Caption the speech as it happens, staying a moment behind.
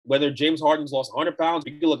whether James Harden's lost 100 pounds,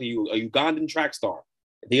 we could look at you, a Ugandan track star.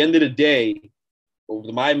 At the end of the day,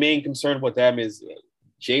 my main concern with them is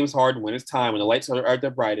James Harden, when it's time, when the lights are at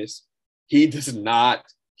their brightest, he does not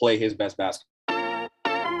play his best basketball.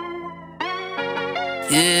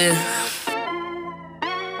 Yeah.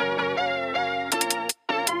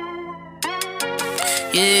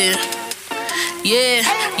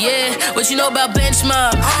 What you know about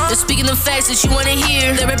Benchmark? They're speaking the facts that you wanna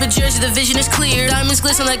hear. They rep a jersey, the vision is clear. Diamonds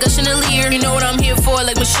glisten like a chandelier. You know what I'm here for,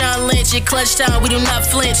 like Marshawn Lynch. At clutch time, we do not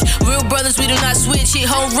flinch. Real brothers, we do not switch. Hit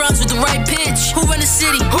home runs with the right pitch. Who run the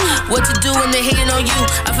city? What to do when they hating on you?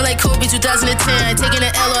 I feel like Kobe 2010. Taking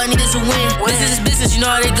an L, all I need is a win. Business is business, you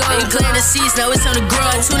know how they go. They playing the seats, now it's time to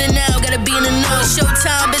grow. Tune in now, gotta be in the know.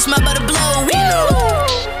 Showtime, bitch, my about to blow. You know.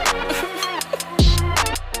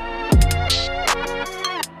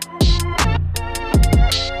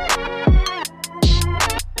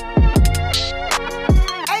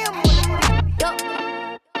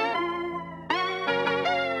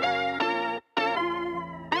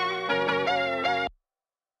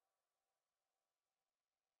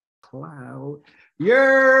 Cloud.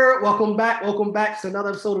 Welcome back to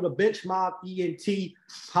another episode of the Bench Mob ENT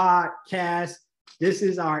podcast. This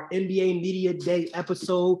is our NBA Media Day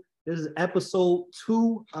episode. This is episode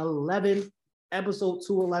 211. Episode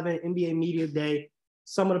 211, NBA Media Day.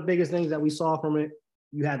 Some of the biggest things that we saw from it,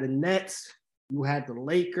 you had the Nets, you had the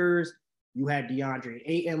Lakers, you had DeAndre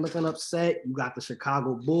Ayton looking upset, you got the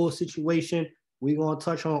Chicago Bulls situation. We're going to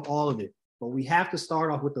touch on all of it. But we have to start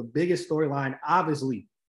off with the biggest storyline, obviously.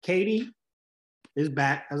 KD is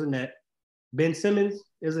back as a net. Ben Simmons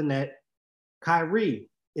is a net. Kyrie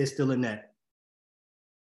is still a net.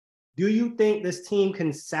 Do you think this team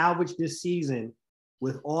can salvage this season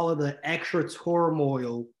with all of the extra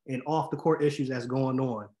turmoil and off-the-court issues that's going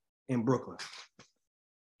on in Brooklyn?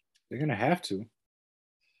 They're going to have to.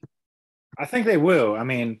 I think they will. I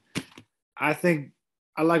mean, I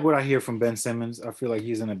like what I hear from Ben Simmons. I feel like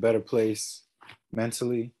he's in a better place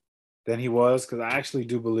mentally than he was, because I actually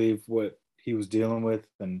do believe what he was dealing with.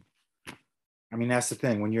 And I mean, that's the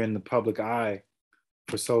thing. When you're in the public eye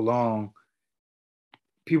for so long,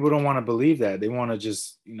 people don't want to believe that. They want to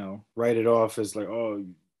just, write it off as like, oh,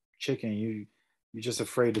 chicken, you're just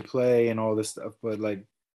afraid to play and all this stuff. But like,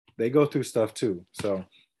 they go through stuff too. So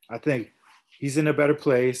I think he's in a better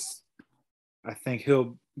place. I think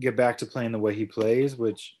he'll get back to playing the way he plays,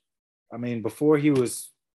 which, I mean, before he was,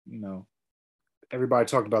 everybody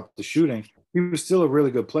talked about the shooting, he was still a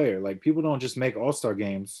really good player. Like, people don't just make all-star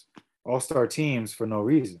games, all-star teams for no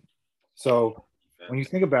reason. So when you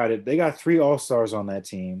think about it, they got 3 all-stars on that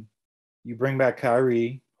team. You bring back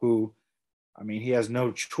Kyrie, who, I mean, he has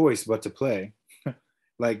no choice but to play.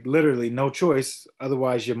 Like, literally no choice.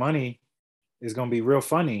 Otherwise, your money is going to be real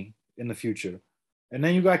funny in the future. And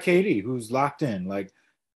then you got KD, who's locked in. Like,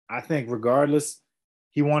 I think regardless,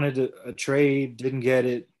 he wanted a trade, didn't get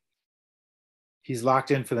it. He's locked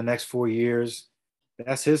in for the next 4 years.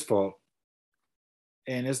 That's his fault.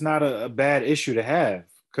 And it's not a bad issue to have,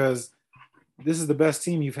 because this is the best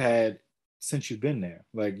team you've had since you've been there.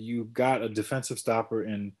 Like, you've got a defensive stopper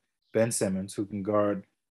in Ben Simmons who can guard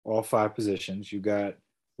all 5 positions. You got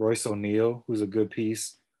Royce O'Neal, who's a good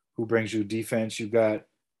piece, who brings you defense. You got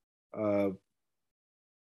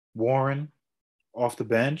Warren off the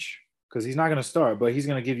bench, because he's not going to start, but he's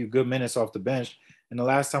going to give you good minutes off the bench. And the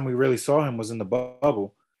last time we really saw him was in the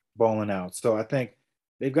bubble balling out. So I think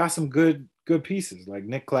they've got some good pieces, like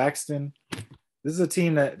Nick Claxton. This is a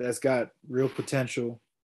team that's got real potential.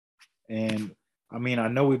 And, I mean, I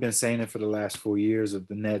know we've been saying it for the last 4 years of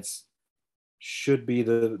the Nets should be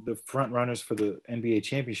the front runners for the NBA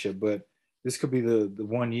championship, but this could be the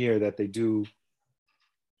 1 year that they do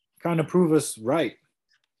kind of prove us right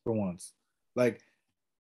for once. Like,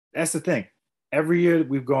 that's the thing. Every year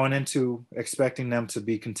we've gone into expecting them to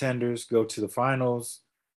be contenders, go to the finals,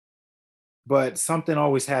 but something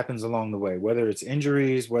always happens along the way, whether it's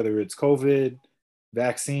injuries, whether it's COVID,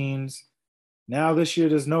 vaccines. Now this year,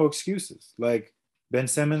 there's no excuses. Like, Ben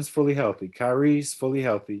Simmons fully healthy, Kyrie's fully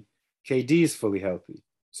healthy, KD's fully healthy.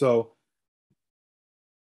 So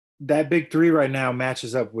that big 3 right now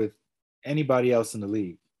matches up with anybody else in the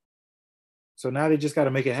league. So now they just got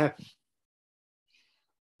to make it happen.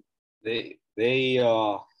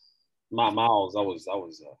 Miles, that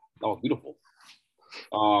was beautiful.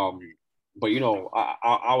 But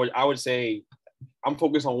I would say I'm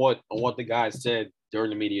focused on what the guys said during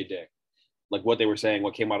the media day, like what they were saying,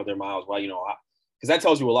 what came out of their mouths. Well, because that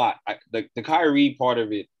tells you a lot. The Kyrie part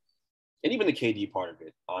of it, and even the KD part of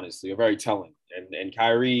it, honestly, are very telling. And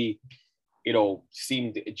Kyrie,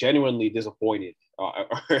 seemed genuinely disappointed.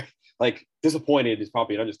 like disappointed is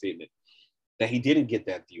probably an understatement that he didn't get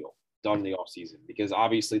that deal done in the offseason, because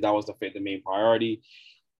obviously that was the main priority.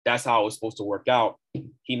 That's how it was supposed to work out.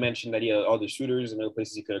 He mentioned that he had other shooters and other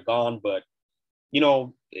places he could have gone, but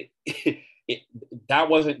that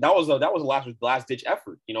was the last ditch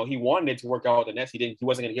effort. He wanted it to work out with the Nets. He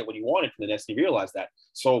wasn't going to get what he wanted from the Nets. He realized that.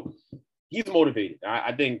 So he's motivated.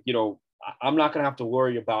 I think, I'm not going to have to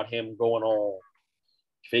worry about him going all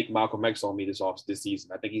fake Malcolm X on me this season.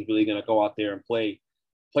 I think he's really going to go out there and play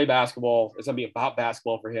basketball. It's going to be about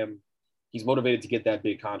basketball for him. He's motivated to get that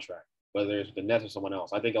big contract, whether it's the Nets or someone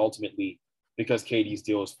else. I think ultimately, because KD's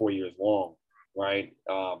deal is 4 years long, right?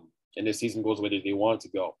 And this season goes the way they want it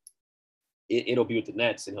to go, it'll be with the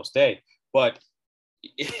Nets and he'll stay. But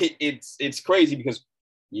it's crazy because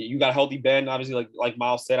you got a healthy Ben, obviously, like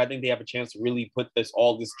Miles said. I think they have a chance to really put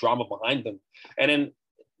all this drama behind them. And then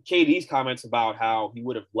KD's comments about how he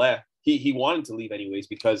would have left, he wanted to leave anyways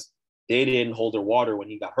because they didn't hold their water when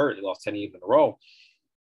he got hurt. They lost 10 games in a row.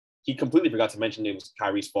 He completely forgot to mention it was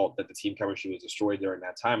Kyrie's fault that the team chemistry was destroyed during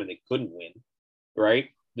that time and they couldn't win, right?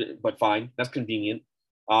 But fine, that's convenient.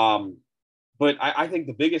 But I think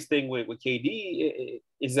the biggest thing with KD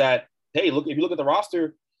is that, hey, look, if you look at the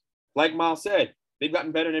roster, like Miles said, they've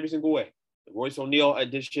gotten better in every single way. The Royce O'Neal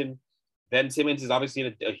addition, Ben Simmons is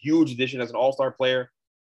obviously a huge addition as an all-star player.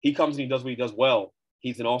 He comes and he does what he does well.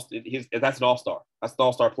 That's an all-star. That's an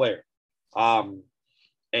all-star player.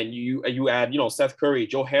 And you add, Seth Curry,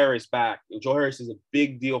 Joe Harris back. Joe Harris is a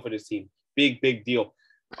big deal for this team. Big deal.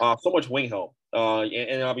 So much wing help.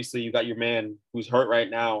 And obviously you got your man who's hurt right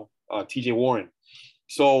now, TJ Warren.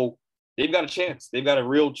 So they've got a chance. They've got a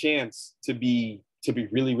real chance to be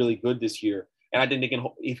really, really good this year. And I think they can,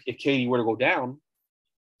 if KD were to go down,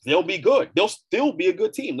 they'll be good. They'll still be a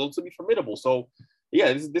good team. They'll still be formidable. So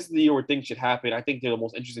yeah, this is the year where things should happen. I think they're the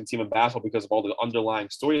most interesting team in basketball because of all the underlying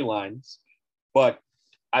storylines. But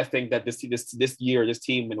I think that this year, this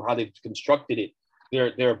team and how they've constructed it,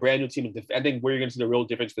 they're a brand new team. I think where you're going to see the real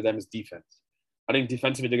difference for them is defense. I think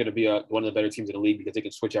defensively they're going to be one of the better teams in the league because they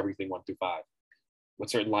can switch everything 1 through 5 with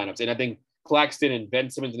certain lineups. And I think Claxton and Ben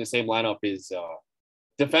Simmons in the same lineup is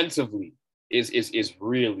defensively is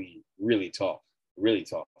really, really tough, really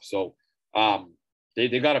tough. So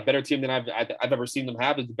they got a better team than I've ever seen them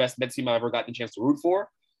have. It's the best Mets team I've ever gotten a chance to root for.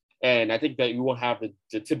 And I think that you won't have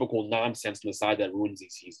the typical nonsense on the side that ruins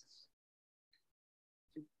these seasons.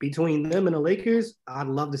 Between them and the Lakers, I'd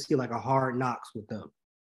love to see like a Hard Knocks with them.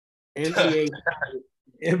 NBA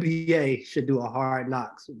should do a Hard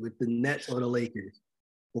Knocks with the Nets or the Lakers.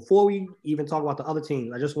 Before we even talk about the other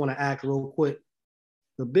teams, I just want to ask real quick.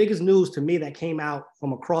 The biggest news to me that came out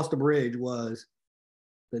from across the bridge was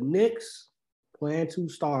the Knicks plan to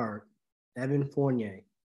start Evan Fournier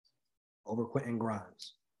over Quentin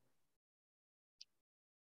Grimes.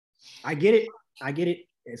 I get it.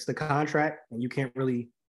 It's the contract, and you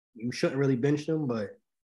shouldn't really bench them, but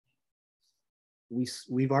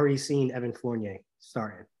we've already seen Evan Fournier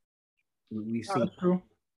starting. We've seen. That's true.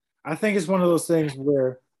 I think it's one of those things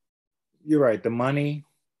where you're right. The money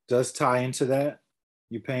does tie into that.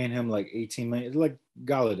 You're paying him like $18 million. It's like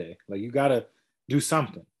Galladay. Like you got to do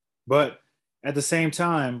something. But at the same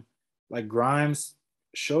time, like Grimes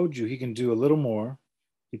showed you he can do a little more.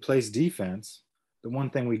 He plays defense. The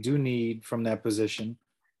one thing we do need from that position,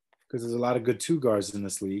 because there's a lot of good two guards in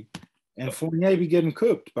this league, and Fournier be getting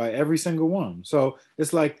cooked by every single one. So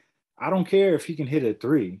it's like, I don't care if he can hit a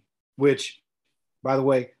three, which, by the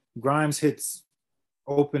way, Grimes hits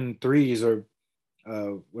open threes or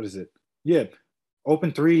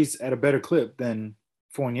open threes at a better clip than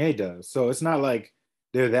Fournier does. So it's not like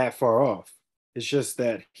they're that far off. It's just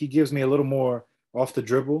that he gives me a little more off the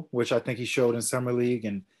dribble, which I think he showed in Summer League,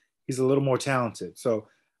 and he's a little more talented. So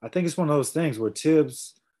I think it's one of those things where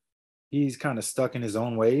Tibbs, he's kind of stuck in his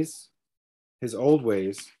own ways, his old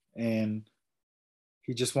ways, and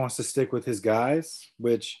he just wants to stick with his guys,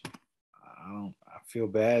 which I feel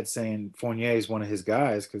bad saying Fournier is one of his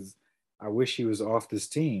guys because I wish he was off this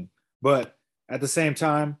team. But at the same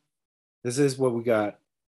time, this is what we got.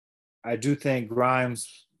 I do think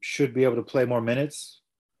Grimes should be able to play more minutes.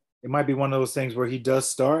 It might be one of those things where he does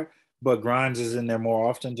start, but Grimes is in there more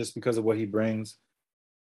often just because of what he brings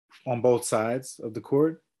on both sides of the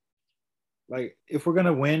court. Like, if we're going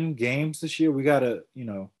to win games this year, we got to,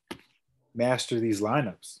 master these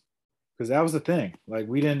lineups. Because that was the thing. Like,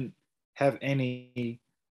 we didn't have any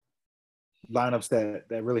lineups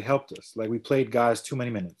that really helped us. Like, we played guys too many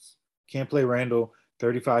minutes. Can't play Randall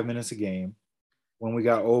 35 minutes a game when we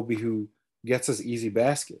got Obi, who gets us easy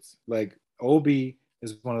baskets. Like, Obi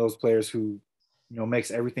is one of those players who,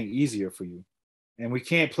 makes everything easier for you. And we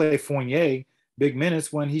can't play Fournier big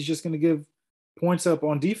minutes when he's just going to give points up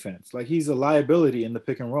on defense. Like, he's a liability in the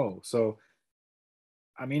pick and roll. So,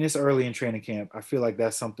 I mean, it's early in training camp. I feel like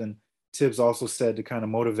that's something Tibbs also said to kind of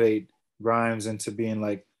motivate Grimes into being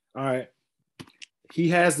like, all right, he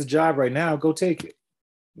has the job right now, go take it.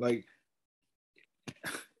 Like,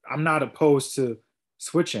 I'm not opposed to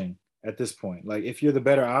switching at this point. Like, if you're the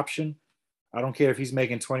better option, I don't care if he's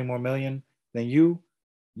making 20 more million than you'll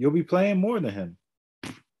be playing more than him.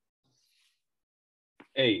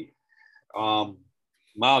 Hey, Miles,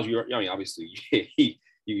 obviously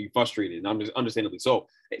you frustrated, and understandably so.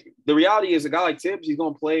 The reality is, a guy like Tibbs, he's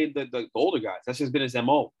going to play the older guys. That's just been his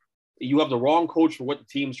MO. You have the wrong coach for what the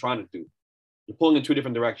team's trying to do. You're pulling in two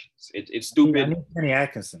different directions. It's stupid. I need Kenny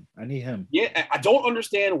Atkinson. I need him. Yeah, I don't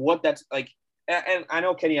understand what that's like. And I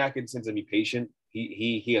know Kenny Atkinson's gonna be patient.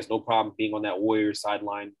 He has no problem being on that Warriors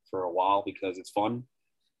sideline for a while because it's fun.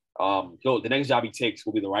 The next job he takes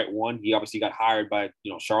will be the right one. He obviously got hired by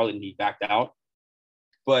Charlotte and he backed out.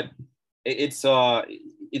 But you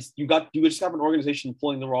just have an organization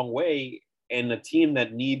pulling the wrong way and a team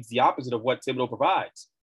that needs the opposite of what Thibodeau provides.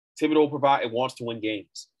 Thibodeau wants to win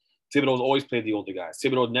games. Thibodeau's always played the older guys.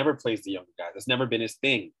 Thibodeau never plays the younger guys. That's never been his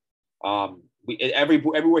thing.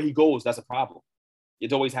 Everywhere he goes, that's a problem.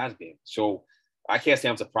 It always has been. So I can't say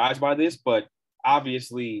I'm surprised by this, but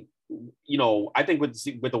obviously, I think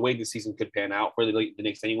with the way the season could pan out for the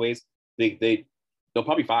Knicks anyways, they'll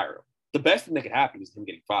probably fire him. The best thing that could happen is him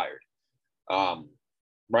getting fired.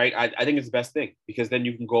 Right? I think it's the best thing because then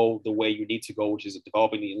you can go the way you need to go, which is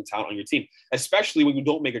developing the young talent on your team, especially when you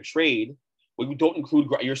don't make a trade, when you don't include,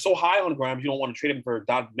 you're so high on Grimes, you don't want to trade him for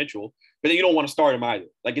Donovan Mitchell, but then you don't want to start him either.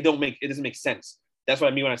 Like, it doesn't make sense. That's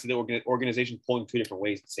what I mean when I say the organization pulling two different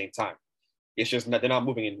ways at the same time. It's just they're not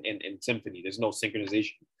moving in symphony. There's no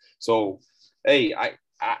synchronization. So, hey,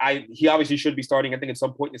 he obviously should be starting. I think at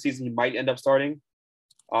some point in the season he might end up starting.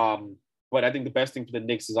 But I think the best thing for the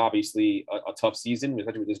Knicks is obviously a tough season,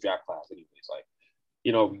 especially with this draft class.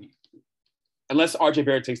 Anyways, unless RJ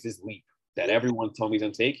Barrett takes this leap that everyone's telling me he's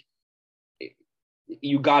gonna take,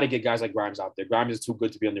 you got to get guys like Grimes out there. Grimes is too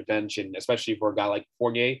good to be on the bench, and especially for a guy like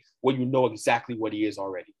Fournier, where you know exactly what he is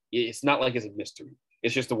already. It's not like it's a mystery.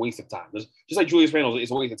 It's just a waste of time. Just like Julius Randle, it's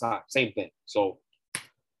a waste of time. Same thing. So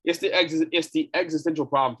it's the existential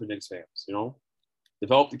problem for Knicks fans.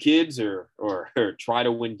 Develop the kids or try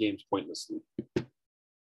to win games pointlessly.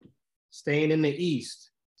 Staying in the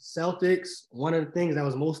East, Celtics. One of the things that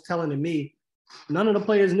was most telling to me, none of the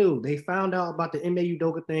players knew. They found out about the Ime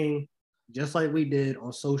Udoka thing just like we did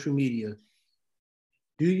on social media.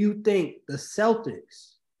 Do you think the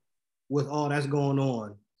Celtics, with all that's going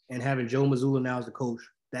on and having Joe Mazzulla now as the coach,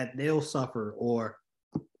 that they'll suffer or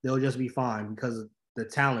they'll just be fine because the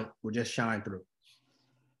talent will just shine through?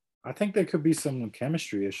 I think there could be some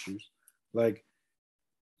chemistry issues. Like,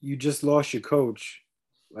 you just lost your coach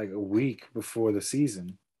like a week before the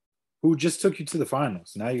season, who just took you to the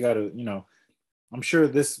finals. Now you got to, I'm sure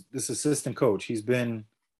this assistant coach, he's been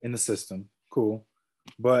in the system, cool.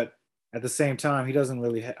 But at the same time, he doesn't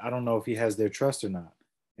really, I don't know if he has their trust or not.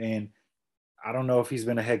 And I don't know if he's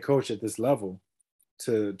been a head coach at this level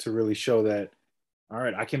to really show that, all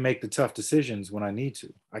right, I can make the tough decisions when I need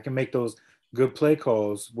to. I can make those good play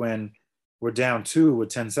calls when we're down 2 with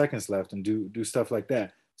 10 seconds left and do stuff like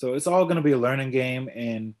that. So it's all going to be a learning game.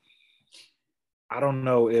 And I don't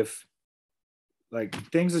know if, like,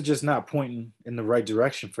 things are just not pointing in the right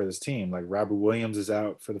direction for this team. Like, Robert Williams is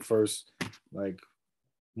out for the first,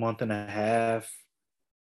 month and a half.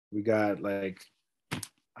 We got, I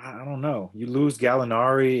don't know. You lose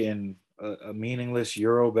Gallinari in a meaningless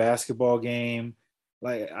Euro basketball game.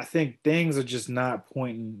 I think things are just not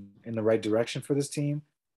pointing in the right direction for this team.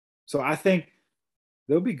 So I think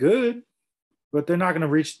they'll be good, but they're not going to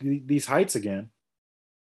reach these heights again.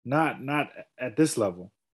 Not at this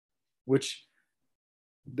level, which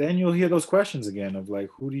then you'll hear those questions again of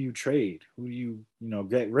who do you trade? Who do you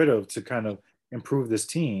get rid of to kind of improve this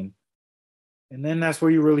team? And then that's where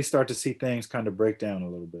you really start to see things kind of break down a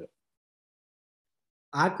little bit.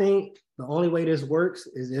 I think the only way this works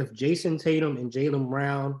is if Jason Tatum and Jaylen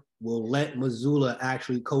Brown will let Mazzulla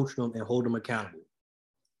actually coach them and hold them accountable.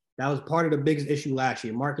 That was part of the biggest issue last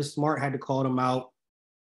year. Marcus Smart had to call them out.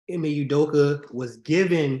 Ime Udoka was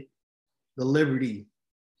given the liberty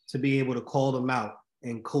to be able to call them out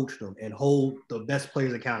and coach them and hold the best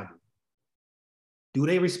players accountable. Do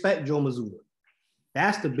they respect Joe Mazzulla?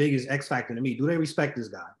 That's the biggest X factor to me. Do they respect this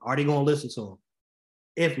guy? Are they going to listen to him?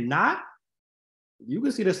 If not, you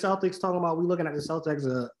can see the Celtics talking about, we looking at the Celtics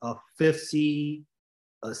a 5th seed,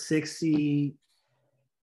 a 6th seed.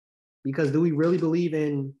 Because do we really believe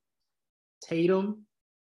in Tatum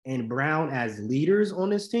and Brown as leaders on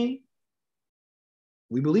this team.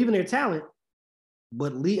 We believe in their talent,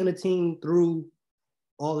 but leading the team through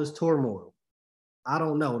all this turmoil, I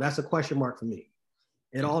don't know. That's a question mark for me.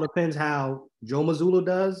 It all depends how Joe Mazzulla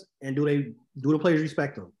does, and do the players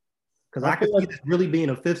respect him? Because I could see this really being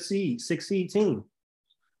a 5th seed, 6th seed team.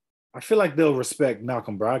 I feel like they'll respect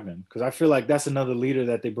Malcolm Brogdon because I feel like that's another leader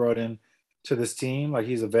that they brought in to this team. Like,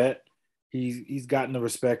 he's a vet. He's gotten the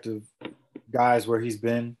respect of guys where he's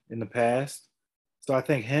been in the past. So I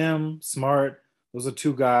think him, Smart, those are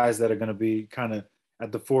 2 guys that are going to be kind of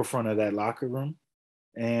at the forefront of that locker room.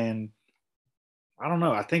 And I don't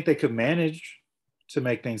know. I think they could manage to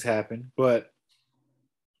make things happen. But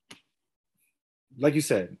like you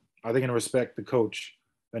said, are they going to respect the coach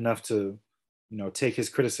enough to, take his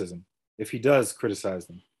criticism if he does criticize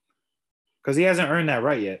them? Because he hasn't earned that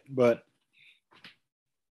right yet, but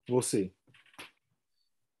we'll see.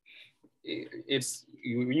 It's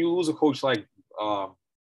when you lose a coach like Ime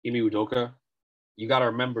Udoka, you got to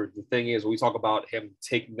remember the thing is when we talk about him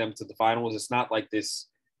taking them to the finals, it's not like this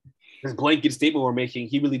blanket statement we're making.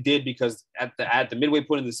 He really did, because at the midway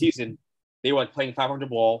point of the season, they were like playing 500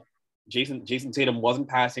 ball. Jason Tatum wasn't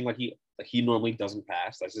passing like he normally doesn't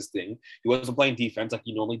pass. That's his thing. He wasn't playing defense like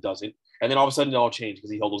he normally doesn't. And then all of a sudden it all changed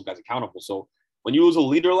because he held those guys accountable. So when you lose a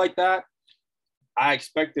leader like that, I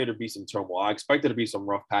expect there to be some turmoil. I expect there to be some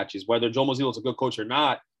rough patches. Whether Joe Mazzulla is a good coach or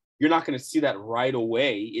not, you're not going to see that right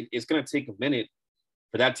away. It's going to take a minute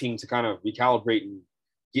for that team to kind of recalibrate and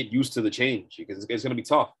get used to the change, because it's going to be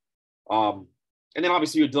tough. And then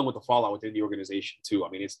obviously you're dealing with the fallout within the organization too. I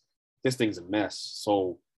mean, this thing's a mess.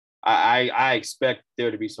 So I expect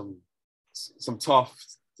there to be some tough.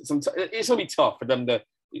 It's going to be tough for them to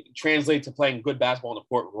translate to playing good basketball on the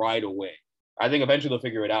court right away. I think eventually they'll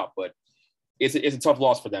figure it out, but it's a tough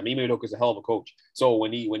loss for them. Ime Udoka is a hell of a coach. So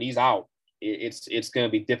when he's out, it's going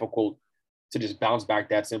to be difficult to just bounce back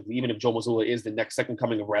that simply. Even if Joe Mazzulla is the next second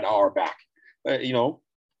coming of Red Auerbach, it's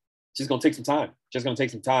just going to take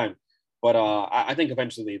some time. But I think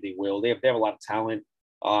eventually they will. They have a lot of talent,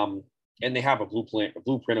 and they have a blueprint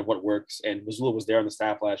of what works. And Mazzulla was there on the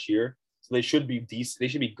staff last year, so they should be decent. They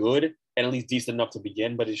should be good and at least decent enough to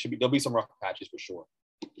begin. But there'll be some rough patches for sure.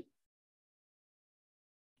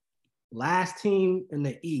 Last team in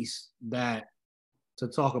the East to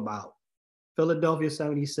talk about, Philadelphia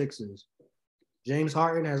 76ers. James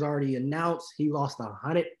Harden has already announced he lost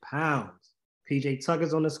 100 pounds. PJ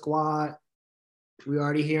Tucker's on the squad. We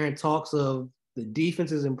already hearing talks of the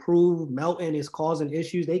defense is improved. Melton is causing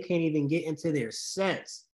issues. They can't even get into their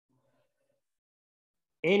sets.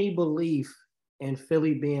 Any belief in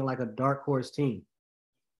Philly being like a dark horse team?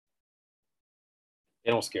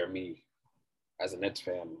 They don't scare me as a Nets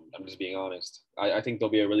fan. I'm just being honest. I think they'll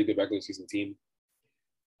be a really good regular season team.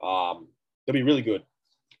 They'll be really good.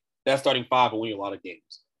 That starting 5 will win you a lot of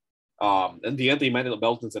games. And DeAnthony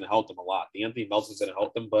Melton's going to help them a lot. DeAnthony Melton's going to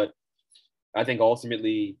help them, but I think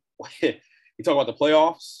ultimately, you talk about the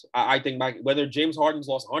playoffs. I think whether James Harden's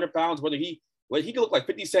lost 100 pounds, whether he could look like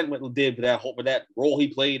 50 Cent did for that role he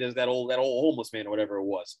played as that old homeless man or whatever it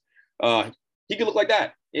was. He could look like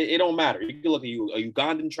that. It don't matter. He could look like a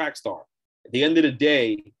Ugandan track star. At the end of the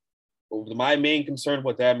day, my main concern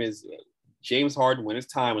with them is James Harden, when it's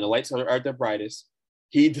time, when the lights are at their brightest,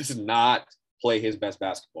 he does not play his best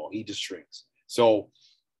basketball. He just shrinks. So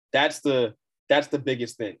that's the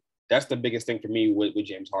biggest thing. That's the biggest thing for me with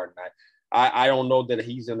James Harden. I don't know that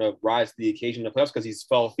he's going to rise to the occasion in the playoffs because he's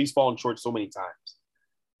fallen short so many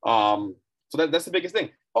times. So that's the biggest thing.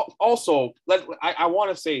 Also, I want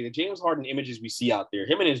to say the James Harden images we see out there,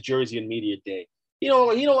 him in his jersey and media day, he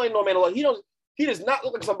does not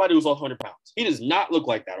look like somebody who's lost 100 pounds. He does not look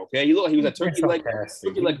like that, okay? He was a turkey leg us.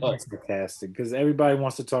 Sarcastic, because everybody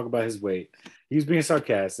wants to talk about his weight. He was being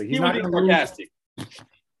sarcastic. He was being sarcastic.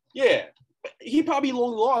 Yeah. He probably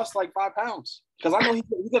only lost like 5 pounds. Because I know he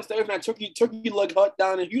got to stay from that turkey leg hut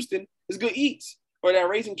down in Houston. It's good eats. Or that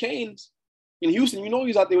Raising Cane's in Houston. He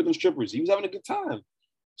was out there with them strippers. He was having a good time.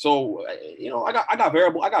 So, I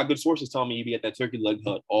got good sources telling me he'd be at that turkey leg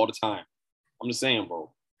hut all the time. I'm just saying,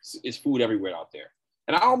 bro. It's food everywhere out there.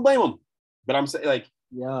 And I don't blame him. But I'm saying, like,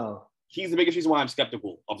 he's the biggest reason why I'm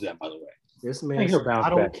skeptical of them, by the way. This man, I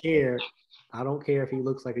don't care. I don't care if he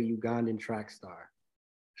looks like a Ugandan track star.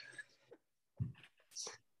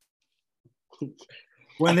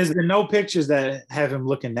 When there's been no pictures that have him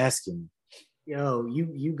looking that skinny. Yo,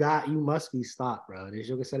 you must be stopped, bro. This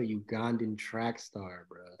yoga said a Ugandan track star,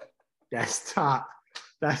 bro. That's top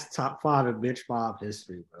 5 in bitch mob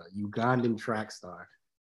history, bro. Ugandan track star.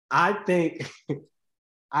 I think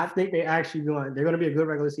they actually they're gonna be a good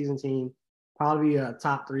regular season team. Probably a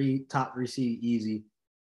top three seed easy.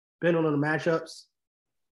 depending on the matchups,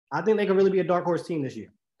 I think they could really be a dark horse team this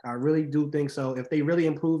year. I really do think so. If they really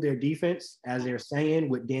improve their defense, as they're saying,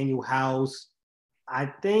 with Daniel House, I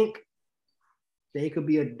think they could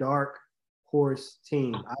be a dark horse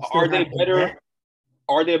team. Are they better?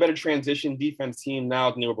 Are they a better transition defense team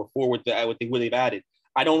now than they were before with what they've added?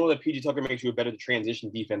 I don't know that PG Tucker makes you a better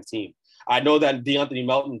transition defense team. I know that DeAnthony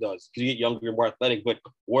Melton does because you get younger and more athletic, but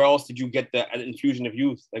where else did you get the infusion of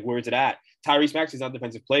youth? Like, where is it at? Tyrese Maxey's not a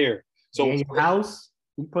defensive player. So Daniel House,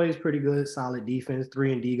 he plays pretty good, solid defense,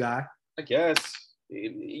 3-and-D guy. I guess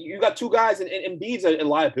you got two guys, and Embiid's a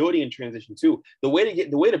liability in transition too. The way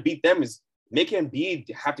to beat them is make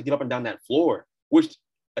Embiid have to get up and down that floor, which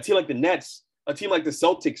a team like the Nets, a team like the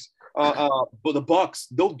Celtics, but the Bucks,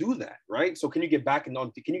 they'll do that, right? So can you get back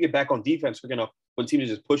on defense quick enough when teams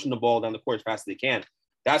are just pushing the ball down the court as fast as they can?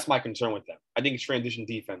 That's my concern with them. I think transition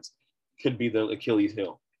defense could be the Achilles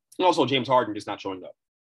heel. And also James Harden just not showing up.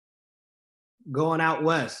 Going out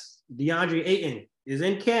west, DeAndre Ayton is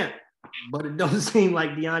in camp, but it doesn't seem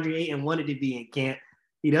like DeAndre Ayton wanted to be in camp.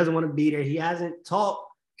 He doesn't want to be there. He hasn't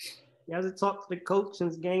talked to the coach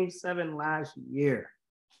since Game 7 last year.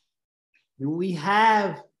 Do we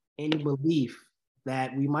have any belief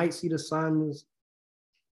that we might see the Suns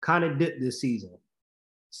kind of dip this season?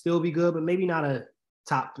 Still be good, but maybe not a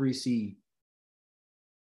top 3 seed.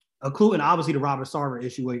 Including obviously the Robert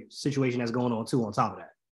Sarver situation that's going on too on top of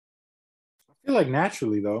that. I feel like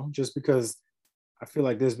naturally though, just because I feel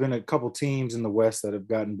like there's been a couple teams in the West that have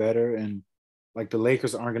gotten better, and like the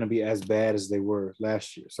Lakers aren't going to be as bad as they were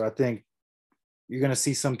last year. So I think you're going to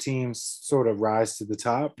see some teams sort of rise to the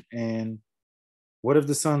top. And what have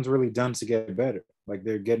the Suns really done to get better? Like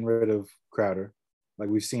they're getting rid of Crowder. Like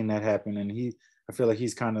we've seen that happen. And I feel like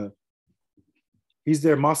he's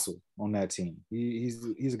their muscle on that team.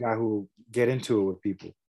 He's a guy who will get into it with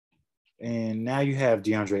people. And now you have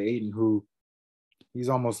DeAndre Ayton, who he's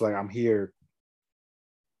almost like, I'm here,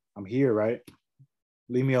 right?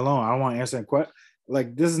 Leave me alone. I don't want to answer that question.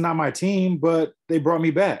 Like, this is not my team, but they brought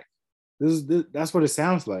me back. That's what it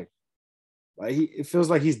sounds like. Like it feels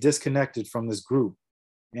like he's disconnected from this group.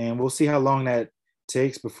 And we'll see how long that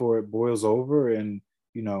takes before it boils over. And,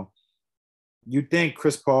 you'd think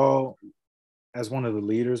Chris Paul, as one of the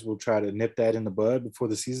leaders, will try to nip that in the bud before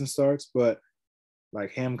the season starts. But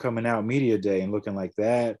like him coming out media day and looking like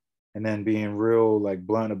that, and then being real like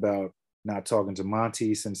blunt about not talking to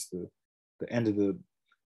Monty since the end of the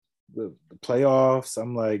playoffs.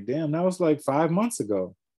 I'm like, damn, that was like 5 months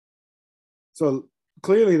ago. So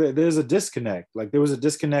clearly there's a disconnect. Like there was a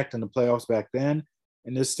disconnect in the playoffs back then,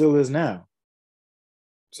 and there still is now.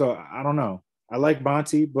 So I don't know. I like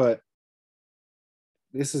Monty, but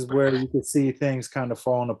this is where you could see things kind of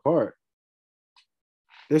falling apart.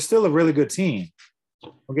 They're still a really good team.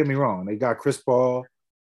 Don't get me wrong. They got Chris Paul,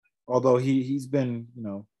 although he's been,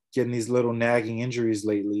 getting these little nagging injuries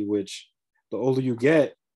lately, which the older you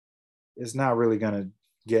get, it's not really going to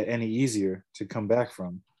get any easier to come back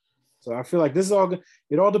from. So I feel like this is all good.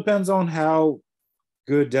 It all depends on how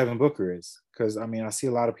good Devin Booker is. Because, I see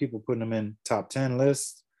a lot of people putting him in top 10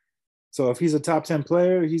 lists. So if he's a top 10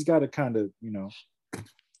 player, he's got to kind of,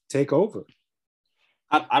 take over.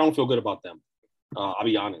 I don't feel good about them. I'll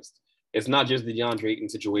be honest. It's not just the DeAndre Ayton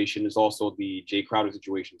situation. It's also the Jay Crowder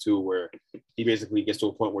situation too, where he basically gets to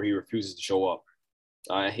a point where he refuses to show up.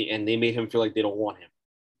 And they made him feel like they don't want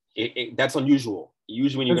him. That's unusual.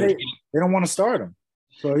 Usually when they don't want to start him.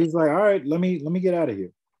 So he's like, all right, let me get out of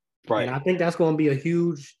here. Right. And I think that's going to be a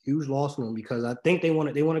huge, huge loss for him, because I think they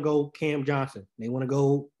want to go Cam Johnson. They want to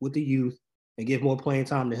go with the youth and give more playing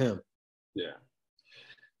time to him. Yeah.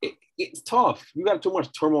 It's tough. You got too much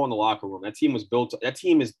turmoil in the locker room. That team is built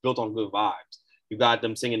on good vibes. You got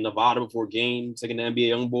them singing Nevada before games, singing the NBA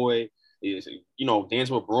Youngboy,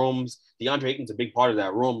 dancing with brooms. DeAndre Ayton's a big part of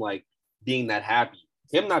that room, like being that happy.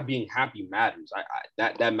 Him not being happy matters.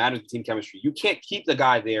 That matters to team chemistry. You can't keep the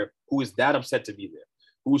guy there who is that upset to be there,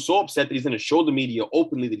 who's so upset that he's going to show the media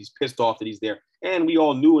openly that he's pissed off that he's there. And we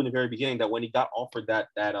all knew in the very beginning that when he got offered that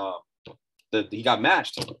he got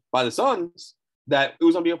matched by the Suns, that it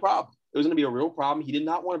was going to be a problem. It was going to be a real problem. He did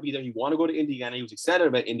not want to be there. He wanted to go to Indiana. He was excited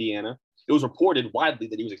about Indiana. It was reported widely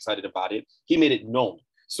that he was excited about it. He made it known.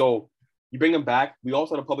 So you bring him back. We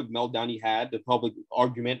also had a public meltdown the public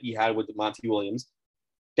argument he had with Monty Williams.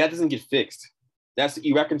 That doesn't get fixed. That's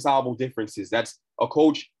irreconcilable differences. That's a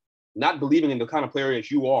coach not believing in the kind of player that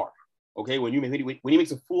you are. Okay, when he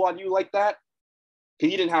makes a fool out of you like that, he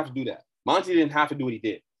didn't have to do that. Monty didn't have to do what he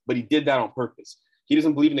did, but he did that on purpose. He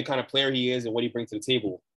doesn't believe in the kind of player he is and what he brings to the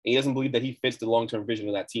table. And he doesn't believe that he fits the long-term vision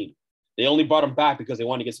of that team. They only brought him back because they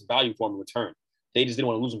wanted to get some value for him in return. They just didn't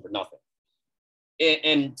want to lose him for nothing.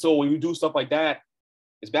 And so when you do stuff like that,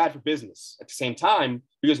 it's bad for business. At the same time,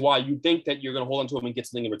 because while you think that you're going to hold on to him and get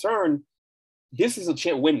something in return, this is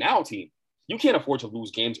a win now team. You can't afford to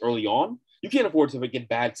lose games early on. You can't afford to get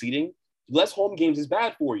bad seeding. Less home games is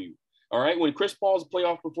bad for you. All right. When Chris Paul's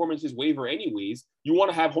playoff performances waver anyways, you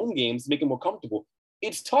want to have home games to make him more comfortable.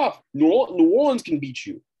 It's tough. New Orleans can beat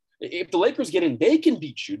you. If the Lakers get in, they can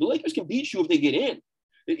beat you. The Lakers can beat you if they get in.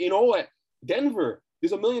 You know what? Denver,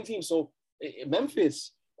 there's a million teams. So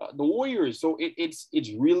Memphis, the Warriors. So it's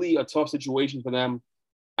really a tough situation for them.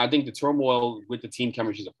 I think the turmoil with the team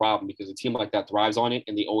chemistry is a problem because a team like that thrives on it,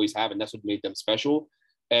 and they always have, and that's what made them special.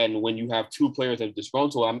 And when you have two players that are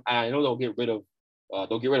disgruntled, I know they'll get rid of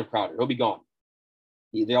Crowder. He'll be gone.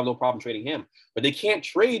 They have no problem trading him, but they can't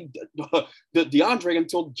trade the DeAndre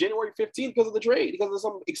until January 15th because of the trade, because of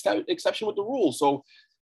some exception with the rules. So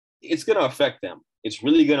it's going to affect them. It's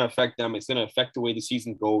really going to affect them. It's going to affect the way the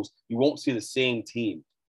season goes. You won't see the same team.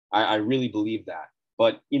 I really believe that.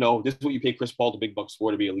 But, this is what you pay Chris Paul the big bucks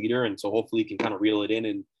for, to be a leader. And so hopefully he can kind of reel it in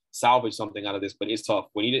and salvage something out of this. But it's tough.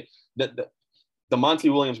 When you the Monty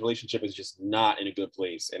Williams relationship is just not in a good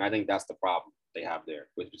place. And I think that's the problem they have there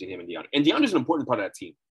between him and DeAndre. And DeAndre's an important part of that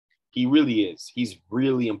team. He really is. He's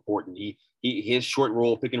really important. His short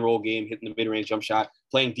roll, pick and roll game, hitting the mid-range jump shot,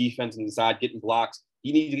 playing defense on the side, getting blocks.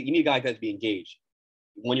 You need a guy like that to be engaged.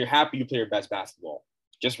 When you're happy, you play your best basketball.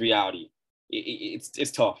 Just reality.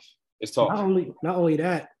 It's tough. It's tough. Not only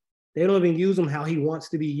that, they don't even use him how he wants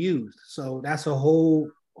to be used. So that's a whole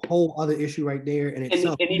other issue right there in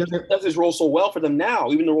itself. And he does his role so well for them now.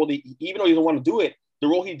 Even though he doesn't want to do it, the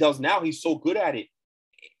role he does now, he's so good at it.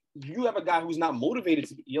 You have a guy who's not motivated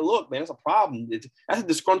to. Look, man, that's a problem. That's a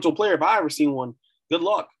disgruntled player. If I ever seen one, good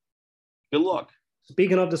luck. Good luck.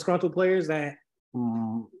 Speaking of disgruntled players, that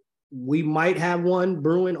we might have one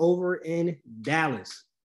brewing over in Dallas.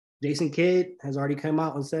 Jason Kidd has already come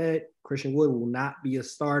out and said Christian Wood will not be a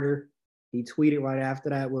starter. He tweeted right after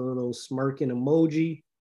that with a little smirking emoji.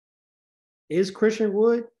 Is Christian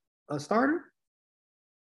Wood a starter?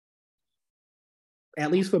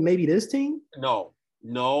 At least for maybe this team? No.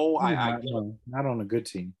 Not on a good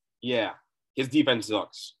team. Yeah, his defense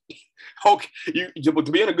sucks. Okay, but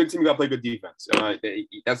to be on a good team, you got to play good defense.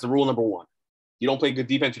 That's the rule number one. You don't play good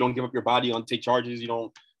defense. You don't give up your body. You don't take charges. You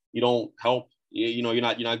don't help. You're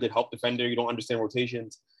not a good help defender. You don't understand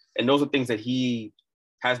rotations, and those are things that he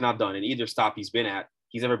has not done. And either stop he's been at,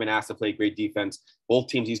 he's never been asked to play great defense. Both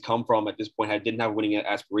teams he's come from at this point didn't have winning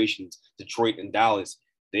aspirations. Detroit and Dallas,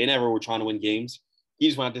 they never were trying to win games. He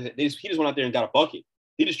just went out there and got a bucket.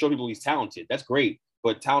 He just showed people he's talented. That's great,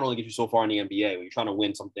 but talent only gets you so far in the NBA when you're trying to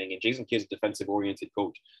win something. And Jason Kidd's a defensive-oriented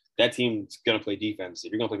coach. That team's gonna play defense.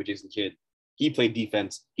 If you're gonna play with Jason Kidd, he played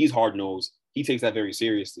defense. He's hard-nosed. He takes that very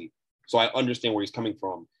seriously. So I understand where he's coming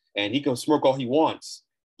from, and he can smirk all he wants.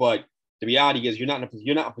 But the reality is, you're not in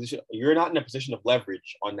a position of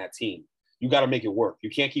leverage on that team. You got to make it work. You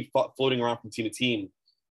can't keep floating around from team to team.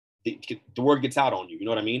 The word gets out on you. You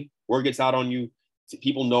know what I mean? Word gets out on you.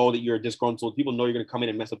 People know that you're disgruntled. People know you're going to come in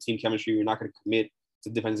and mess up team chemistry. You're not going to commit to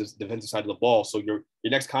the defensive side of the ball. So your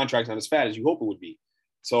next contract's not as fat as you hope it would be.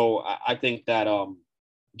 So I think that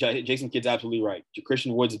Jason Kidd's absolutely right.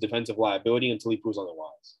 Christian Wood's a defensive liability until he proves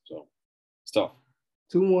otherwise. So it's tough.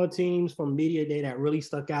 Two more teams from Media Day that really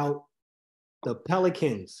stuck out. The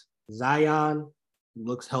Pelicans. Zion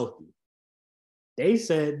looks healthy. They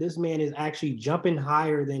said this man is actually jumping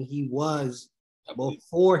higher than he was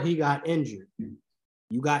before he got injured.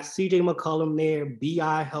 You got CJ McCollum there,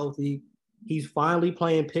 B.I. healthy. He's finally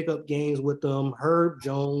playing pickup games with them. Herb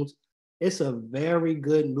Jones. It's a very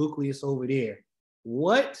good nucleus over there.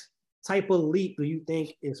 What type of leap do you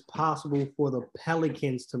think is possible for the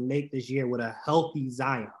Pelicans to make this year with a healthy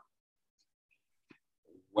Zion?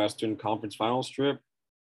 Western Conference Finals trip.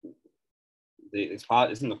 It's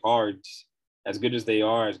in the cards. As good as they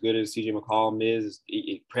are, as good as CJ McCollum is,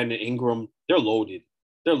 Brandon Ingram, they're loaded.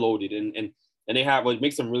 And they have, what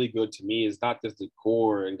makes them really good to me is not just the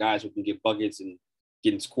core and guys who can get buckets and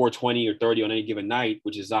can score 20 or 30 on any given night,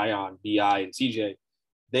 which is Zion, B.I., and CJ.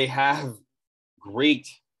 They have great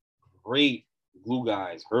glue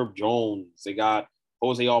guys. Herb Jones. They got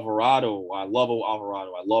Jose Alvarado. I love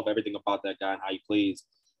Alvarado. I love everything about that guy and how he plays.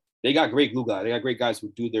 They got great glue guys. They got great guys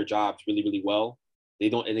who do their jobs really, really well. They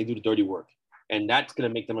do the dirty work. And that's going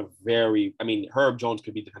to make them Herb Jones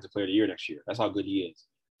could be Defensive Player of the Year next year. That's how good he is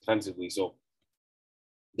defensively. So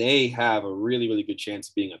they have a really, really good chance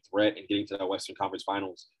of being a threat and getting to the Western Conference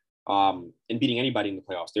Finals and beating anybody in the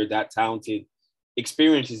playoffs. They're that talented.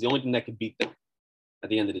 Experience is the only thing that could beat them at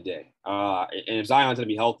the end of the day. And if Zion's going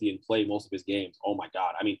to be healthy and play most of his games, oh my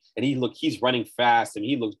God. And he's running fast and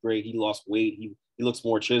he looks great. He lost weight. He looks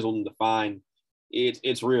more chiseled and defined.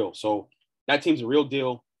 It's real. So that team's a real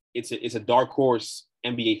deal. It's a dark horse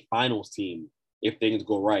NBA Finals team if things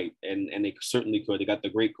go right, and they certainly could. They got the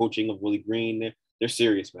great coaching of Willie Green. They're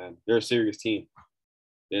serious, man. They're a serious team.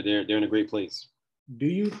 They're in a great place. Do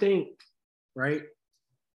you think, right?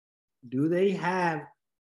 Do they have,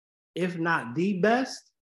 if not the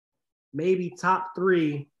best, maybe top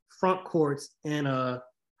 3 front courts in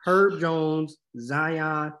Herb Jones,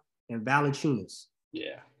 Zion, and Valanciunas?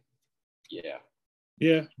 Yeah.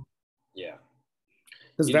 Because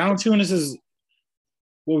Valanciunas is,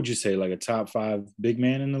 what would you say, like a top 5 big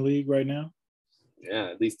man in the league right now? Yeah,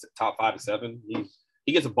 at least top 5 to 7.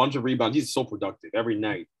 He gets a bunch of rebounds. He's so productive every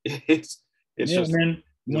night. It's just, man.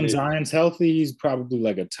 When Zion's healthy, he's probably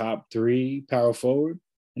like a top 3 power forward.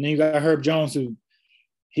 And then you got Herb Jones, who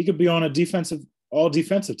he could be on a all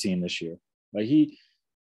defensive team this year.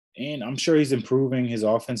 And I'm sure he's improving his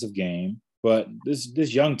offensive game, but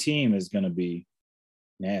this young team is going to be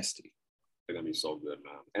nasty. They're going to be so good,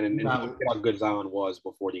 man. And look at how good Zion was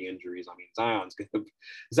before the injuries. I mean, Zion's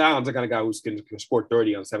the kind of guy who's going to score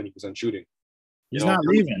 30 on 70% shooting. He's not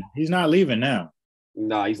leaving. He's not leaving now.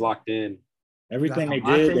 Nah, he's locked in. Everything they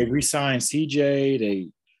did, they re-signed CJ.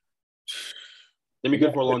 They'll be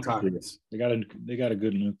good for a long time. They got a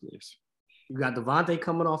good nucleus. You got Devontae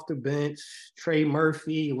coming off the bench, Trey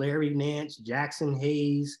Murphy, Larry Nance, Jackson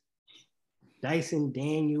Hayes, Dyson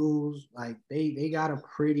Daniels. Like they got a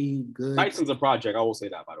pretty good. Dyson's a project. I will say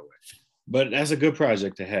that, by the way. But that's a good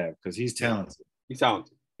project to have because he's talented. He's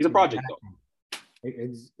talented. He's a project though.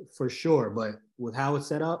 It's for sure. But with how it's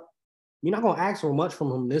set up, you're not gonna ask for much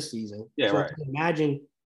from him this season. Yeah, so right. Imagine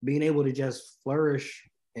being able to just flourish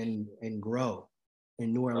and grow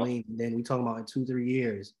in New Orleans. And then we talking about in 2-3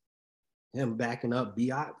 years, him backing up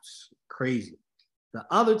B.I. Crazy. The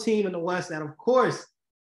other team in the West, that of course,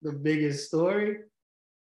 the biggest story,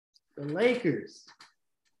 the Lakers.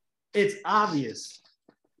 It's obvious.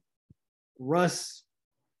 Russ,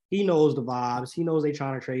 he knows the vibes. He knows they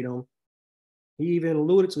trying to trade him. He even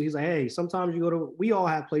alluded to, he's like, hey, sometimes we all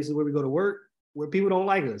have places where we go to work where people don't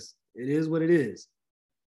like us. It is what it is.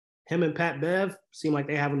 Him and Pat Bev seem like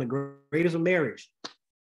they're having the greatest of marriage.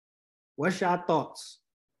 What's your thoughts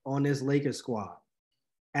on this Lakers squad?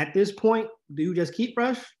 At this point, do you just keep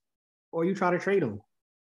Russ or you try to trade him?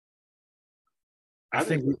 I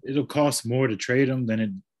think it'll cost more to trade him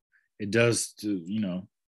than it does to,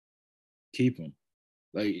 keep him.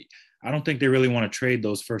 Like, I don't think they really want to trade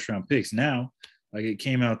those first-round picks now. Like, it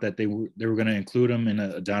came out that they were going to include him in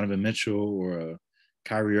a Donovan Mitchell or a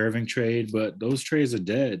Kyrie Irving trade, but those trades are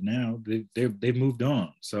dead now. They've moved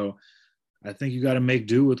on. So I think you got to make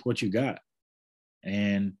do with what you got.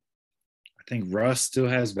 And I think Russ still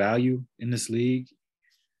has value in this league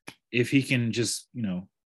if he can just,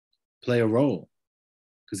 play a role.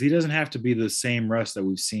 Because he doesn't have to be the same Russ that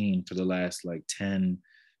we've seen for the last 10,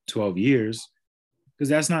 12 years, because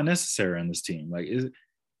that's not necessary on this team. Like,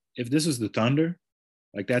 if this was the Thunder,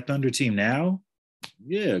 like that Thunder team now,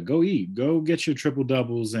 yeah, go eat. Go get your triple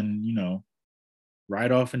doubles and,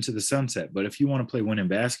 ride off into the sunset. But if you want to play winning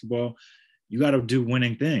basketball, you got to do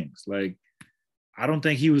winning things. Like, I don't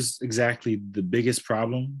think he was exactly the biggest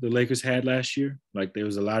problem the Lakers had last year. Like, there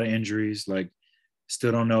was a lot of injuries. Like,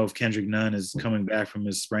 still don't know if Kendrick Nunn is coming back from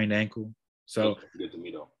his sprained ankle. So good to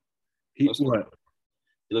me though. He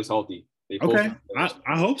looks healthy. Okay,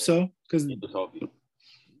 I hope so, because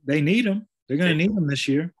they need him. They're going to need him this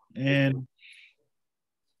year. And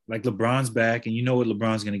like, LeBron's back, and you know what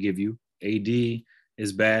LeBron's going to give you. AD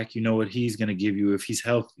is back. You know what he's going to give you if he's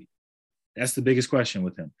healthy. That's the biggest question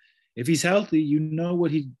with him. If he's healthy, you know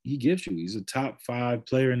what he gives you. He's a top 5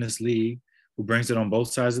 player in this league who brings it on both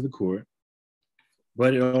sides of the court.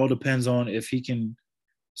 But it all depends on if he can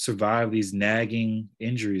survive these nagging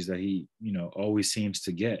injuries that he, always seems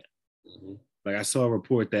to get. Mm-hmm. Like, I saw a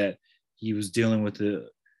report that he was dealing with the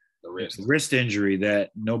wrist injury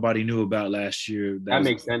that nobody knew about last year. That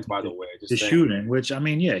makes sense, by the way. The shooting, which,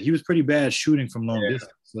 he was pretty bad shooting from long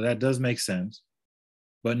distance. So that does make sense.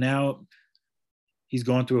 But now he's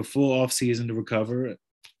going through a full off season to recover.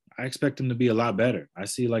 I expect him to be a lot better. I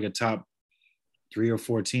see like a top 3 or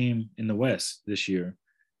 4 team in the West this year,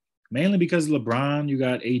 mainly because LeBron, you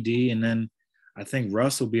got AD, and then I think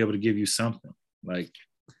Russ will be able to give you something. Like,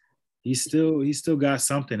 he's still got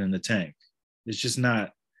something in the tank. It's just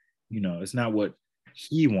not, it's not what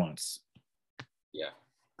he wants. Yeah,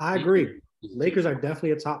 I agree. Lakers are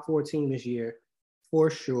definitely a top 4 team this year, for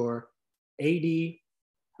sure. AD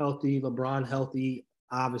healthy, LeBron healthy.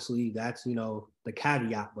 Obviously, that's, the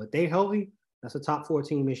caveat, but they healthy. That's a top 4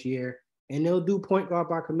 team this year. And they'll do point guard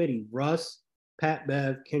by committee. Russ, Pat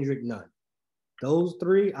Bev, Kendrick Nunn. Those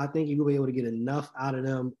three, I think you'll be able to get enough out of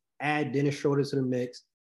them. Add Dennis Schroeder to the mix.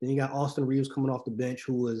 Then you got Austin Reeves coming off the bench,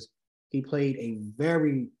 he played a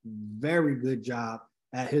very, very good job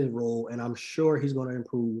at his role, and I'm sure he's going to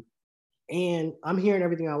improve. And I'm hearing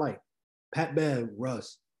everything I like. Pat Bev,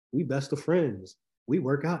 Russ, we best of friends. We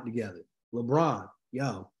work out together. LeBron,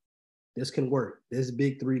 yo, this can work. This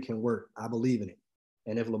big three can work. I believe in it.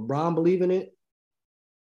 And if LeBron believe in it,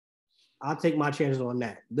 I'll take my chances on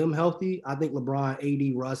that. Them healthy, I think LeBron,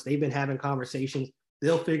 AD, Russ, they've been having conversations.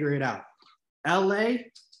 They'll figure it out. LA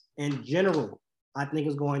in general, I think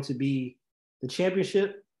is going to be the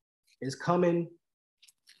championship is coming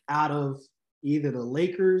out of either the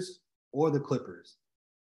Lakers or the Clippers.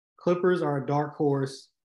 Clippers are a dark horse.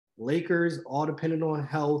 Lakers, all dependent on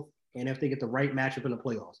health and if they get the right matchup in the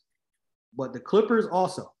playoffs. But the Clippers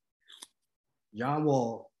also, John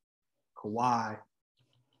Wall, Kawhi,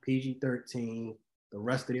 PG-13, the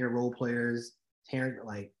rest of their role players,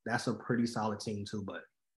 like that's a pretty solid team too. But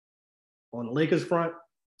on the Lakers front,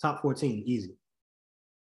 top 14, easy.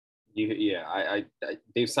 Yeah, I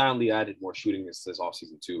they've silently added more shooting this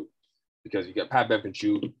offseason too, because you got Pat Bev can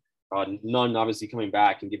shoot. None obviously coming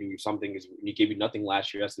back and giving you something. He gave you nothing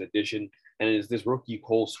last year. That's an addition. And it's this rookie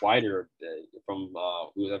Cole Swider from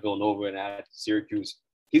who was at Villanova and at Syracuse.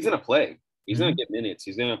 He's gonna play. He's gonna get minutes.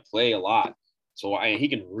 He's gonna play a lot. So he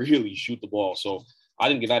can really shoot the ball. So I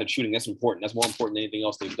think if added shooting, that's important. That's more important than anything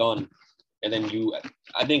else they've done. And then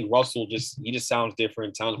I think Russell he just sounds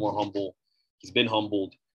different, sounds more humble. He's been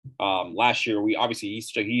humbled. Last year,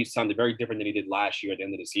 he sounded very different than he did last year at the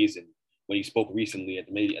end of the season when he spoke recently at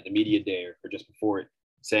the media day or just before it,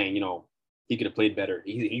 saying, he could have played better.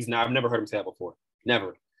 I've never heard him say that before.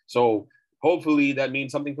 Never. So hopefully that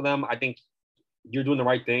means something for them. I think you're doing the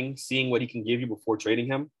right thing, seeing what he can give you before trading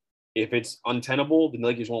him. If it's untenable, then the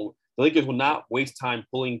Lakers will not waste time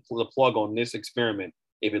pulling the plug on this experiment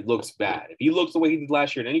if it looks bad. If he looks the way he did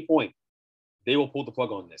last year at any point, they will pull the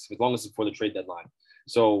plug on this as long as it's before the trade deadline.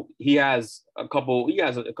 So he has a couple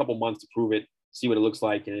months to prove it, see what it looks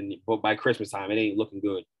like, but by Christmas time, it ain't looking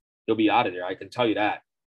good. He'll be out of there. I can tell you that.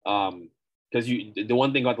 Because the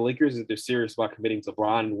one thing about the Lakers is they're serious about committing to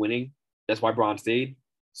Bron and winning. That's why Bron stayed.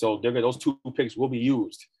 So those two picks will be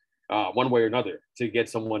used one way or another to get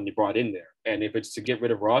someone they brought in there. And if it's to get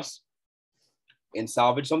rid of Russ and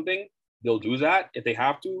salvage something, they'll do that. If they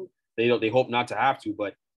have to, they hope not to have to,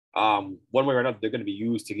 but one way or another, they're going to be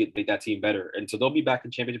used to make that team better. And so they'll be back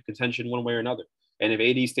in championship contention one way or another. And if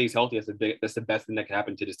AD stays healthy, that's the best thing that can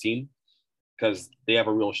happen to this team because they have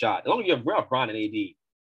a real shot. As long as you have Bron and AD,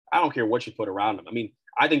 I don't care what you put around them. I mean,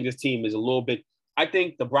 I think this team is a little bit – I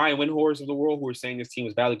think the Brian Windhorst of the world who are saying this team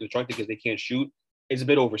is badly constructed because they can't shoot is a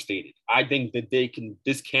bit overstated. I think that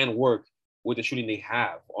this can work with the shooting they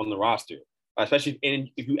have on the roster, especially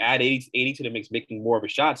if you add 80 to the mix, making more of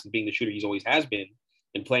his shots and being the shooter he's always has been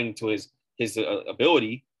and playing to his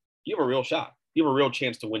ability, you have a real shot. You have a real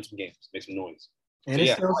chance to win some games, make some noise. And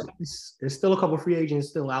there's still a couple of free agents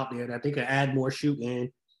still out there that they could add more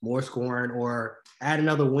shooting, more scoring, or add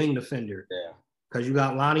another wing defender. Yeah. Because you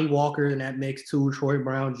got Lonnie Walker in that mix too, Troy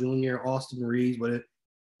Brown Jr., Austin Reeves. But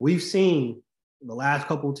we've seen the last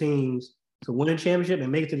couple of teams to win a championship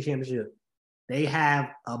and make it to the championship, they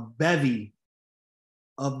have a bevy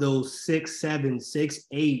of those 6'7",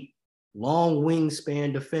 6'8", long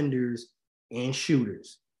wingspan defenders and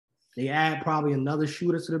shooters. They add probably another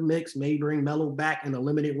shooter to the mix, maybe bring Melo back in a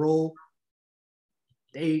limited role.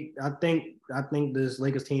 I think this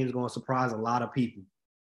Lakers team is going to surprise a lot of people.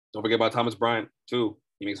 Don't forget about Thomas Bryant too.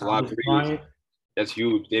 He makes a lot of threes. That's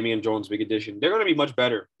huge. Damian Jones, big addition. They're going to be much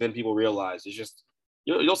better than people realize. It's just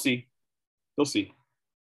you'll see. You'll see.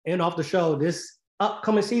 And off the show, this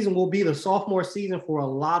upcoming season will be the sophomore season for a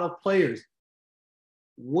lot of players.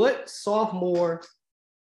 What sophomore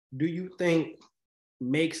do you think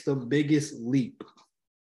makes the biggest leap?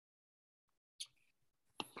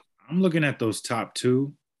 I'm looking at those top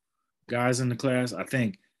two guys in the class.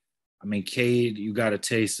 Cade, you got a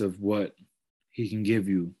taste of what he can give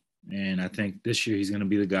you. And I think this year he's going to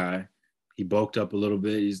be the guy. He bulked up a little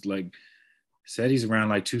bit. He's he's around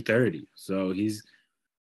 230. So he's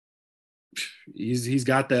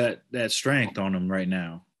got that strength on him right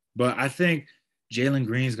now. But I think Jalen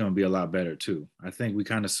Green's going to be a lot better too. I think we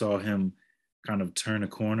kind of saw him kind of turn a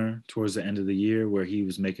corner towards the end of the year where he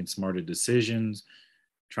was making smarter decisions,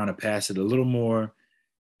 trying to pass it a little more.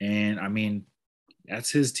 And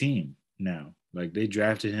that's his team now. They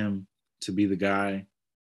drafted him to be the guy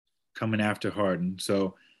coming after Harden.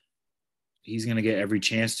 So he's going to get every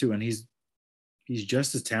chance to, and he's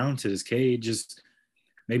just as talented as Cade, just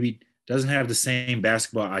maybe doesn't have the same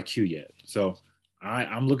basketball IQ yet. So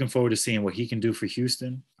I'm looking forward to seeing what he can do for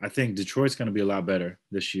Houston. I think Detroit's going to be a lot better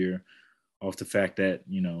this year off the fact that,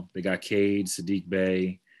 they got Cade, Sadiq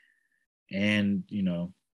Bey, and,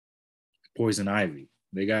 Poison Ivy.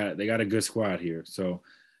 They got a good squad here. So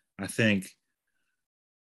I think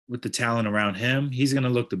with the talent around him, he's going to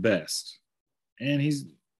look the best. And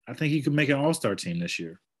I think he could make an all-star team this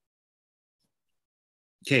year.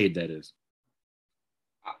 Cade, that is.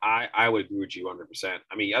 I would agree with you 100%.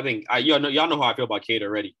 I mean, I think y'all know how I feel about Cade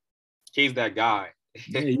already. Cade's that guy.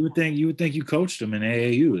 Yeah, you would think you coached him in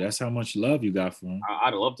AAU. That's how much love you got for him.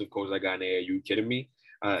 I'd love to coach that guy in AAU. You kidding me?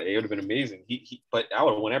 It would have been amazing. But I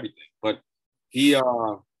would have won everything. But he's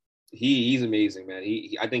amazing, man.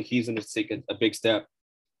 I think he's going to take a big step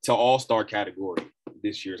to all-star category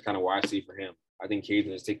this year. Is kind of where I see for him. I think Cade's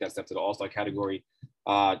going to take that step to the all-star category.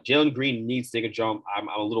 Jalen Green needs to take a jump. I'm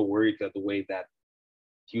a little worried that the way that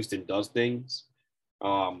Houston does things.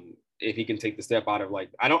 If he can take the step out of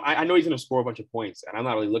I know he's going to score a bunch of points, and I'm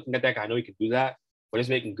not really looking at that guy. I know he can do that, but he's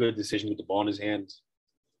making good decisions with the ball in his hands.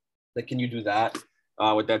 Can you do that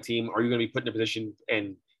with that team? Are you going to be put in a position,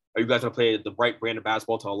 and are you guys going to play the right brand of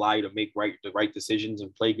basketball to allow you to make the right decisions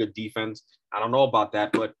and play good defense? I don't know about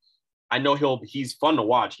that, but I know he's fun to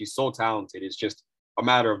watch. He's so talented. It's just a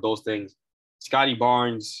matter of those things. Scotty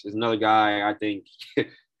Barnes is another guy. I think.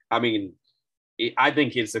 I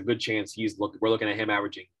think it's a good chance we're looking at him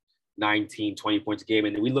averaging 19, 20 points a game.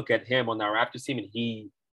 And then we look at him on our Raptors team, and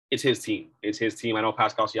it's his team. It's his team. I know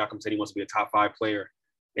Pascal Siakam said he wants to be a top 5 player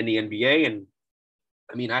in the NBA. And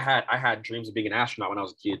I mean, I had dreams of being an astronaut when I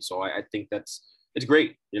was a kid. So I think it's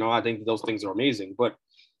great. I think those things are amazing. But,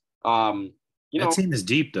 that team is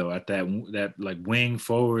deep though at that wing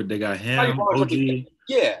forward. They got him, OG.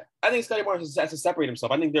 Yeah. I think Scotty Barnes has to separate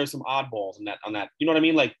himself. I think there's some oddballs on that. You know what I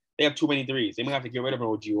mean? They have too many threes. They might have to get rid of an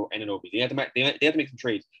OG and an OB. They have to make some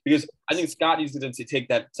trades because I think Scotty's going to take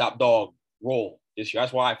that top dog role this year.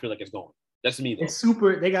 That's why I feel like it's going. That's me though. It's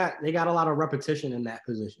super. They got a lot of repetition in that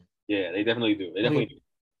position. Yeah, they definitely do.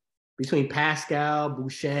 Between Pascal,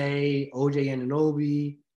 Boucher, OJ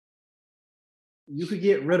Anunoby, you could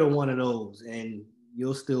get rid of one of those and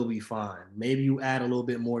you'll still be fine. Maybe you add a little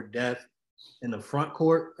bit more depth in the front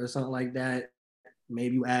court or something like that.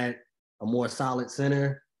 Maybe you add a more solid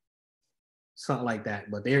center, something like that.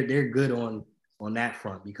 But they're good on that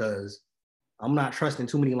front because I'm not trusting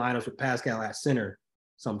too many lineups with Pascal at center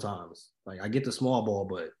sometimes. I get the small ball,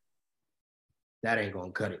 but that ain't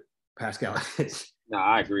gonna cut it. Pascal No,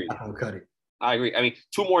 I agree. Not gonna cut it. I agree. I mean,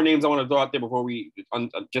 2 more names I want to throw out there before we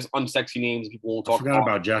just unsexy names people won't talk about. I forgot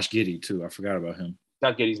about Josh Giddey too. I forgot about him.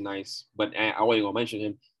 Josh Giddey's nice, but I wasn't gonna mention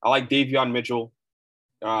him. I like Davion Mitchell.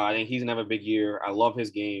 I think he's gonna have a big year. I love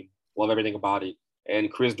his game. Love everything about it.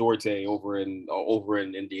 And Chris Duarte over in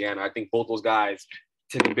Indiana. I think both those guys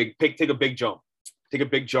take a big jump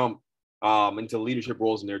into leadership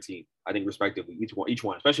roles in their team. I think respectively, each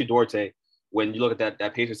one, especially Duarte. When you look at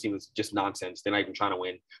that Pacers team, it's just nonsense. They're not even trying to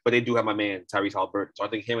win, but they do have my man Tyrese Haliburton. So I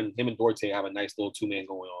think him and Duarte have a nice little 2-man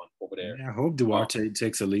going on over there. Yeah, I hope Duarte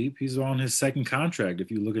takes a leap. He's on his second contract.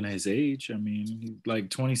 If you're looking at his age, I mean, he's like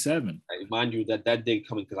 27. Mind you, that did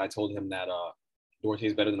come in because I told him that Duarte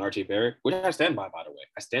is better than RJ Barrett, which I stand by the way.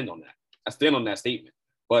 I stand on that. I stand on that statement.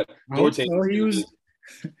 But Duarte,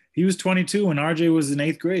 he was 22 when RJ was in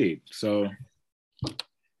 8th grade. So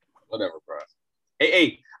whatever, bro.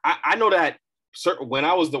 Hey, I know that when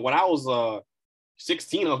I was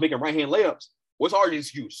 16, I was making right hand layups. What's RJ's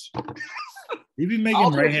excuse? He be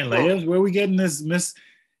making right hand layups. Where are we getting this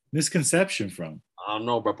misconception from? I don't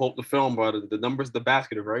know, bro. Pull up the film, bro. The numbers in the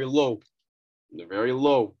basket are very low. They're very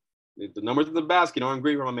low. The numbers in the basket aren't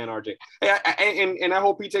great for my man RJ. Hey, and I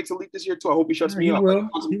hope he takes a leap this year too. I hope he shuts me up.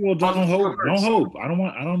 He will. Don't hope. Don't hope. I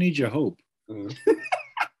don't need your hope. Mm-hmm.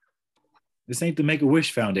 This ain't the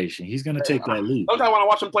Make-A-Wish Foundation. He's gonna take that leap. Sometimes when I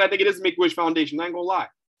watch him play, I think it is the Make-A-Wish Foundation. I ain't gonna lie.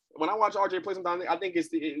 When I watch RJ play, sometimes I think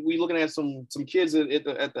we looking at some kids at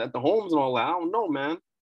the homes and all that. I don't know, man.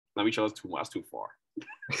 Now each other's that's too far.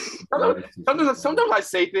 sometimes I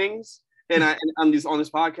say things and on this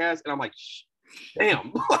podcast, and I'm like,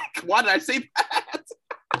 damn, like why did I say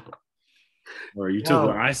that? Or you took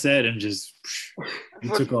what I said and just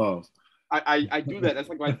you took off. I do that. That's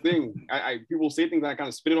like my thing. People say things and I kind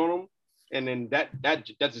of spin it on them. And then that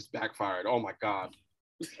just backfired. Oh my God.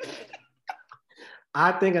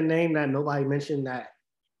 I think a name that nobody mentioned that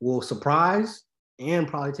will surprise and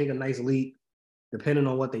probably take a nice leap, depending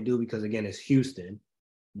on what they do, because again, it's Houston.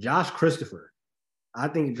 Josh Christopher. I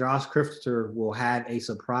think Josh Christopher will have a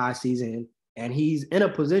surprise season, and he's in a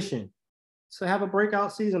position to have a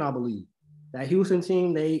breakout season, I believe. That Houston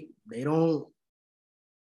team, they don't.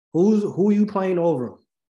 Who you playing over them?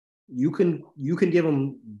 you can give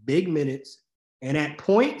him big minutes. And at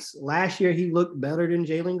points, last year he looked better than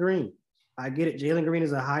Jalen Green. I get it. Jalen Green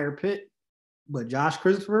is a higher pick, but Josh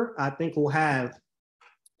Christopher, I think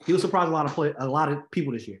he'll surprise a lot of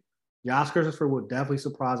people this year. Josh Christopher will definitely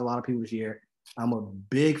surprise a lot of people this year. I'm a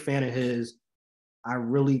big fan of his. I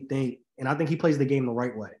really think, and I think he plays the game the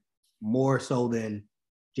right way, more so than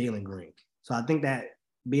Jalen Green. So I think that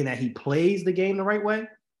being that he plays the game the right way,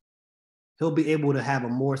 he'll be able to have a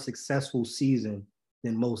more successful season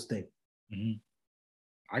than most think. Mm-hmm.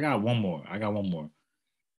 I got one more.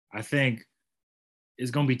 I think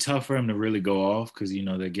it's going to be tough for him to really go off because,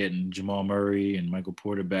 they're getting Jamal Murray and Michael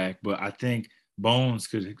Porter back. But I think Bones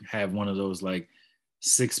could have one of those, like,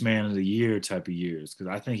 6 man of the year type of years because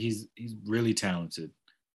I think he's really talented.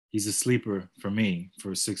 He's a sleeper for me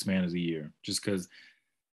for 6 man of the year just because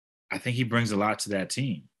I think he brings a lot to that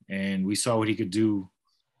team. And we saw what he could do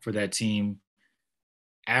for that team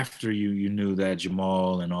after you knew that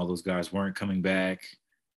Jamal and all those guys weren't coming back.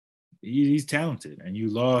 He's talented. And you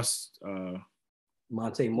lost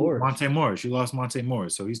Monte Morris. You lost Monte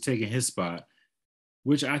Morris. So he's taking his spot,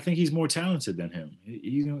 which I think he's more talented than him.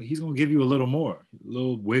 He's going to give you a little more, a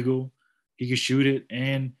little wiggle. He can shoot it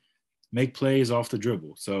and make plays off the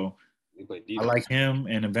dribble. So I like him.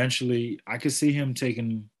 And eventually I could see him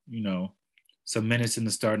taking, some minutes in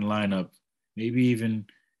the starting lineup, maybe even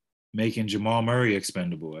making Jamal Murray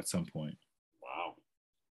expendable at some point. Wow.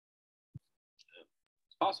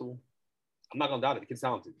 It's possible. I'm not going to doubt it. The kid's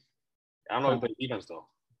talented. I don't know if he plays defense, though.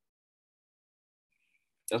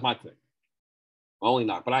 That's my thing. Only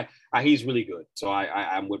not. But he's really good. So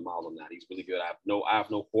I'm with Miles on that. He's really good. I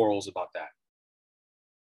have no quarrels about that.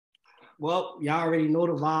 Well, y'all already know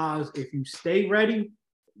the vibes. If you stay ready,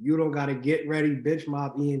 you don't got to get ready. Bench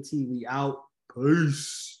Mob ENT, we out.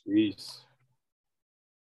 Peace. Peace.